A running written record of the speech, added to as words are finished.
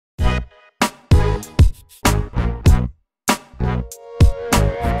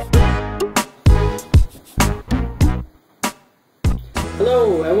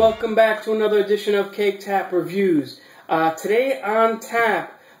Hello and welcome back to another edition of Keg Tap Reviews. Today on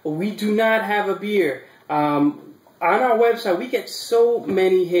tap, we do not have a beer. On our website, we get so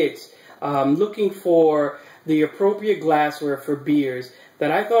many hits looking for the appropriate glassware for beers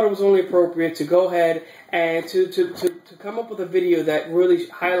that I thought it was only appropriate to go ahead and to come up with a video that really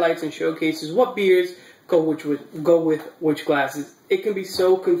highlights and showcases what beers go with which glasses. It can be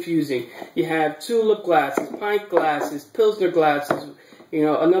so confusing. You have tulip glasses, pint glasses, pilsner glasses,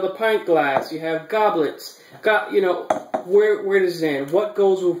 another pint glass. You have goblets. Where does it end? What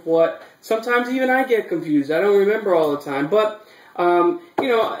goes with what? Sometimes even I get confused. I don't remember all the time. But you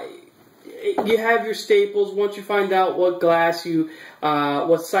have your staples. Once you find out what glass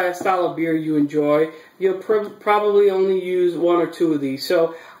what style of beer you enjoy, you'll probably only use one or two of these.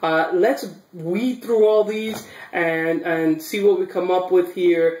 So let's weed through all these and see what we come up with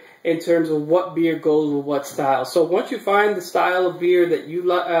here in terms of what beer goes with what style. So once you find the style of beer that you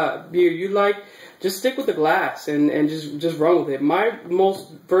like, just stick with the glass and just run with it. My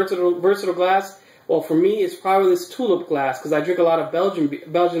most versatile glass, well, for me, is probably this tulip glass because I drink a lot of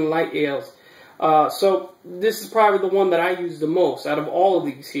Belgian light ales. So this is probably the one that I use the most out of all of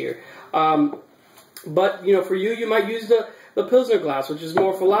these here. But for you might use the Pilsner glass, which is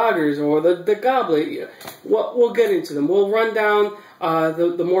more for lagers, or the goblet. We'll get into them. We'll run down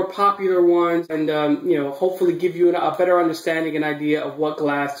the more popular ones, and hopefully give you a better understanding and idea of what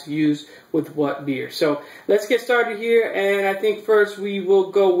glass to use with what beer. So let's get started here, and I think first we will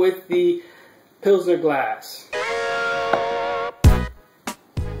go with the Pilsner glass.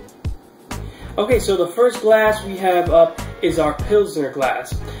 Okay, so the first glass we have up is our Pilsner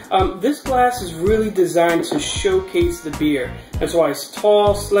glass. This glass is really designed to showcase the beer. That's why it's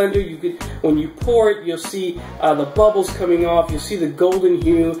tall, slender. When you pour it, you'll see the bubbles coming off. You'll see the golden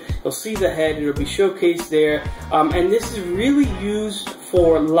hue. You'll see the head. It'll be showcased there. And this is really used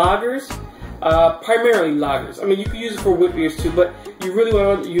for lagers, primarily lagers. I mean, you could use it for wit beers too, but you really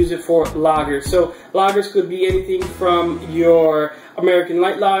want to use it for lagers. So lagers could be anything from your American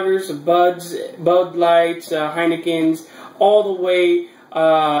light lagers, Bud Lights, Heinekens, all the way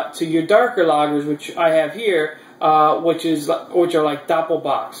to your darker lagers, which I have here, which are like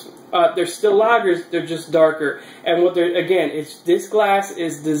Doppelbocks. They're still lagers, they're just darker. And this glass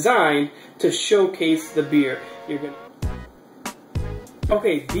is designed to showcase the beer.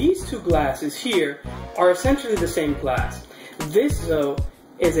 Okay, these two glasses here are essentially the same glass. This, though,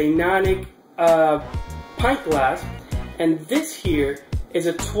 is a Nonic pint glass, and this here is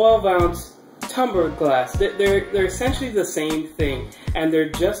a 12-ounce tumbler glass. They're essentially the same thing, and they're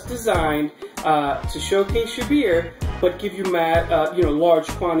just designed to showcase your beer, but give you large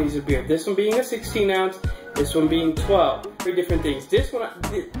quantities of beer. This one being a 16-ounce, this one being 12. Very different things. This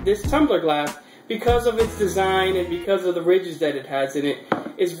tumbler glass, because of its design and because of the ridges that it has in it,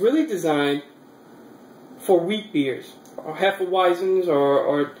 is really designed for wheat beers, or Hefeweizens,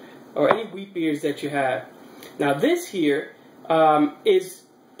 or any wheat beers that you have. Now this here is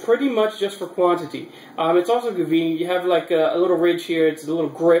pretty much just for quantity. It's also convenient. You have like a little ridge here. It's a little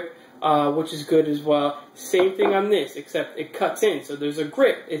grip, which is good as well. Same thing on this, except it cuts in. So there's a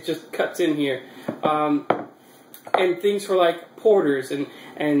grip. It just cuts in here. And things for like porters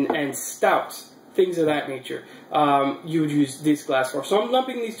and stouts, things of that nature, you would use this glass for. So I'm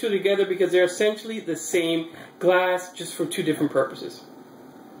lumping these two together because they're essentially the same glass, just for two different purposes.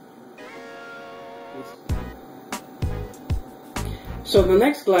 So the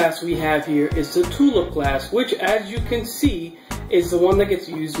next glass we have here is the tulip glass, which, as you can see, is the one that gets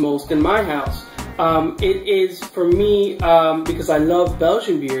used most in my house. It is, for me, because I love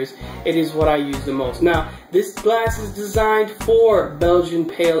Belgian beers, it is what I use the most. Now, this glass is designed for Belgian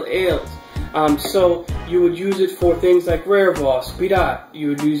pale ales. So you would use it for things like Rarevos, Pirat. You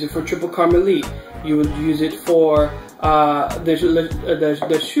would use it for Triple Carmelite. You would use it for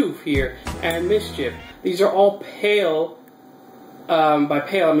the Schoof here and Mischief. These are all pale. By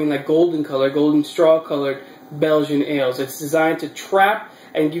pale, I mean like golden color, golden straw colored Belgian ales. It's designed to trap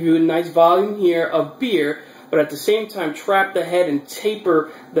and give you a nice volume here of beer, but at the same time trap the head and taper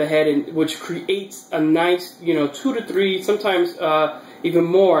the head, which creates a nice, 2 to 3, sometimes even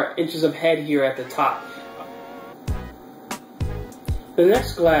more inches of head here at the top. The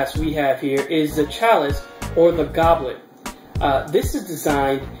next glass we have here is the chalice, or the goblet. This is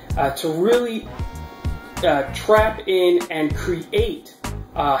designed to really trap in and create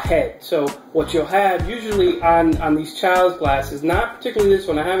head. So what you'll have usually on these chalice glasses, not particularly this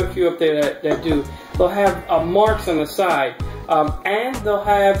one, I have a few up there that do, they'll have marks on the side, and they'll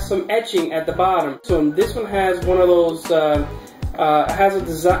have some etching at the bottom. So this one has one of those has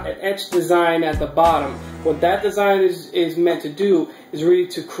an etched design at the bottom. What that design is meant to do is really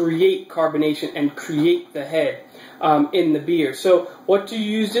to create carbonation and create the head in the beer. So what do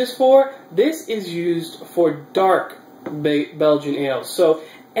you use this for? This is used for dark Belgian ales. So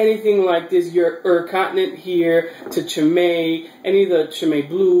anything like this, your Continent here to Chimay, any of the Chimay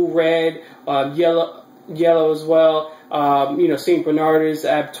blue, red, yellow as well, you know, St. Bernardus,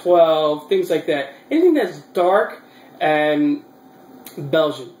 Ab 12, things like that. Anything that's dark and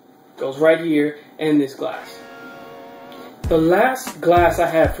Belgian goes right here in this glass. The last glass I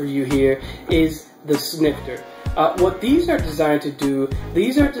have for you here is the snifter. What these are designed to do,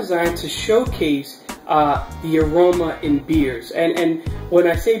 these are designed to showcase the aroma in beers. And when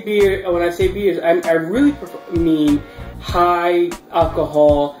I say beers, I really mean high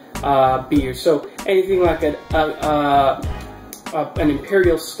alcohol beers. So anything like an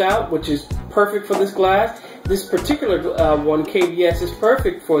imperial stout, which is perfect for this glass. This particular one, KBS, is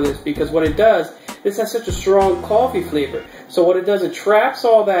perfect for this because what it does, this has such a strong coffee flavor. So what it does, it traps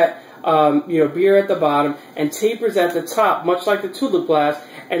all that you know, beer at the bottom and tapers at the top, much like the tulip glass,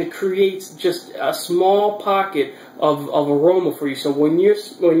 and it creates just a small pocket of aroma for you. So when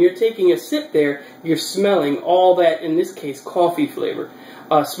you're taking a sip there, you're smelling all that, in this case, coffee flavor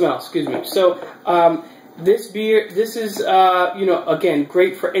smell. Excuse me. So this beer, this is you know, again,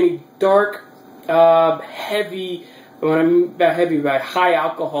 great for any dark, heavy. When I mean by heavy, by high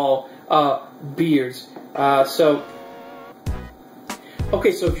alcohol beers.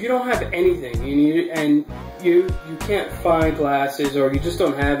 Okay, so if you don't have anything, you can't find glasses, or you just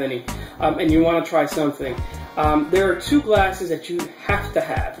don't have any, and you want to try something, there are two glasses that you have to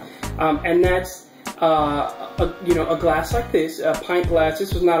have, and that's you know, a glass like this, a pint glass.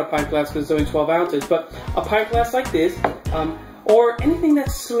 This was not a pint glass because it's only 12 ounces, but a pint glass like this, or anything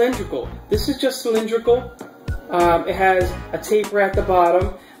that's cylindrical. This is just cylindrical. It has a taper at the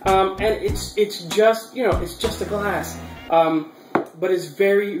bottom, and it's just, you know, it's just a glass. But it's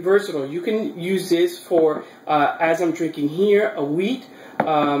very versatile. You can use this for, as I'm drinking here, a wheat,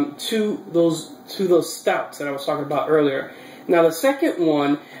 to those stouts that I was talking about earlier. Now the second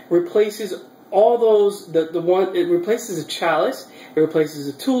one replaces all those, it replaces a chalice, it replaces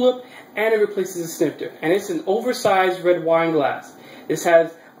a tulip, and it replaces a snifter. And it's an oversized red wine glass. This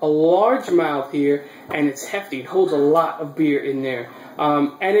has a large mouth here, and it's hefty. It holds a lot of beer in there.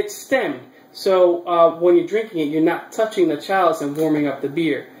 And it's stemmed. So when you're drinking it, you're not touching the chalice and warming up the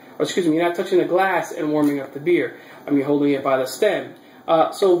beer. Or excuse me, you're not touching the glass and warming up the beer. You're holding it by the stem.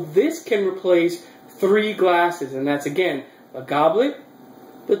 So this can replace 3 glasses, and that's, again, the goblet,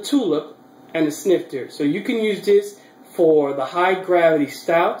 the tulip, and the snifter. So you can use this for the high gravity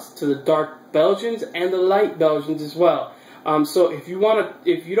stouts, to the dark Belgians, and the light Belgians as well. So if you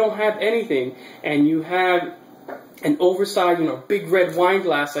don't have anything, and you have an oversized, you know, big red wine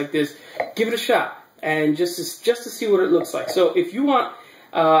glass like this, give it a shot, and just to see what it looks like. So if you want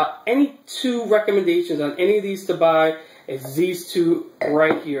any 2 recommendations on any of these to buy, it's these 2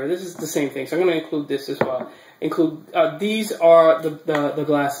 right here. This is the same thing, so I'm going to include this as well. These are the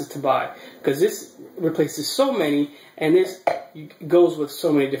glasses to buy, because this replaces so many, and this goes with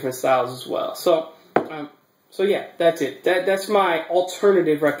so many different styles as well. So yeah, that's it. That's my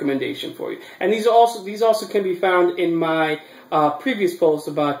alternative recommendation for you. And these also can be found in my previous post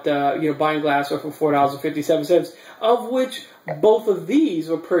about you know, buying glassware for $4.57, of which both of these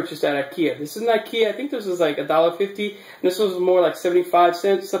were purchased at IKEA. This is an IKEA. I think this was like $1.50, and this was more like 75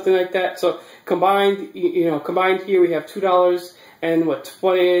 cents, something like that. So combined here we have $2 and what,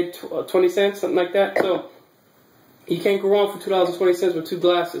 20 cents, something like that. So you can't go wrong for $2.20 with 2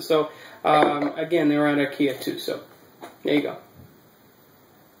 glasses. So again, they're at IKEA too. So there you go.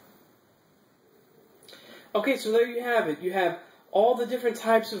 Okay, so there you have it. You have all the different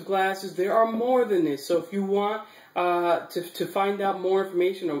types of glasses. There are more than this. So if you want to find out more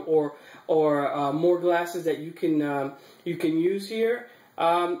information or more glasses that you can use here,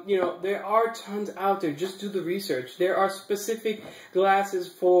 you know, there are tons out there. Just do the research. There are specific glasses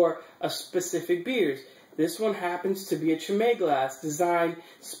for specific beers. This one happens to be a Chimay glass designed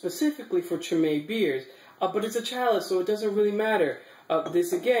specifically for Chimay beers, but it's a chalice, so it doesn't really matter.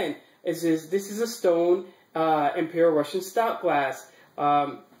 This again this is a stone Imperial Russian Stout glass.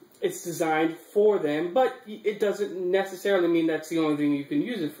 It's designed for them, but it doesn't necessarily mean that's the only thing you can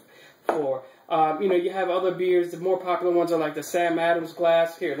use it for. You know, you have other beers. The more popular ones are like the Sam Adams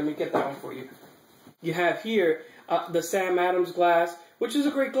glass. Here, let me get that one for you. You have here the Sam Adams glass, which is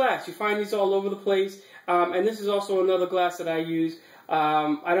a great glass. You find these all over the place. And this is also another glass that I use.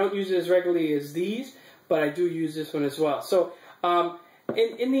 I don't use it as regularly as these, but I do use this one as well. So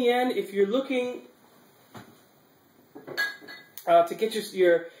in the end, if you're looking to get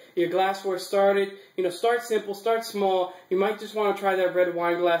your glassware started. You know, start simple, start small. You might just want to try that red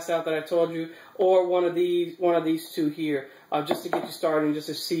wine glass out that I told you, or one of these two here, just to get you started and just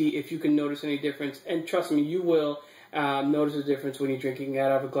to see if you can notice any difference. And trust me, you will notice a difference when you're drinking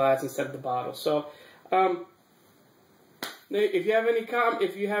out of a glass instead of the bottle. So, if you have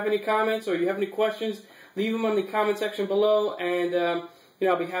any comments or you have any questions, leave them in the comment section below, and you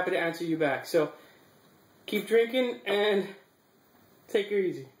know, I'll be happy to answer you back. So, keep drinking and take it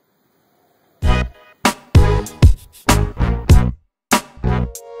easy.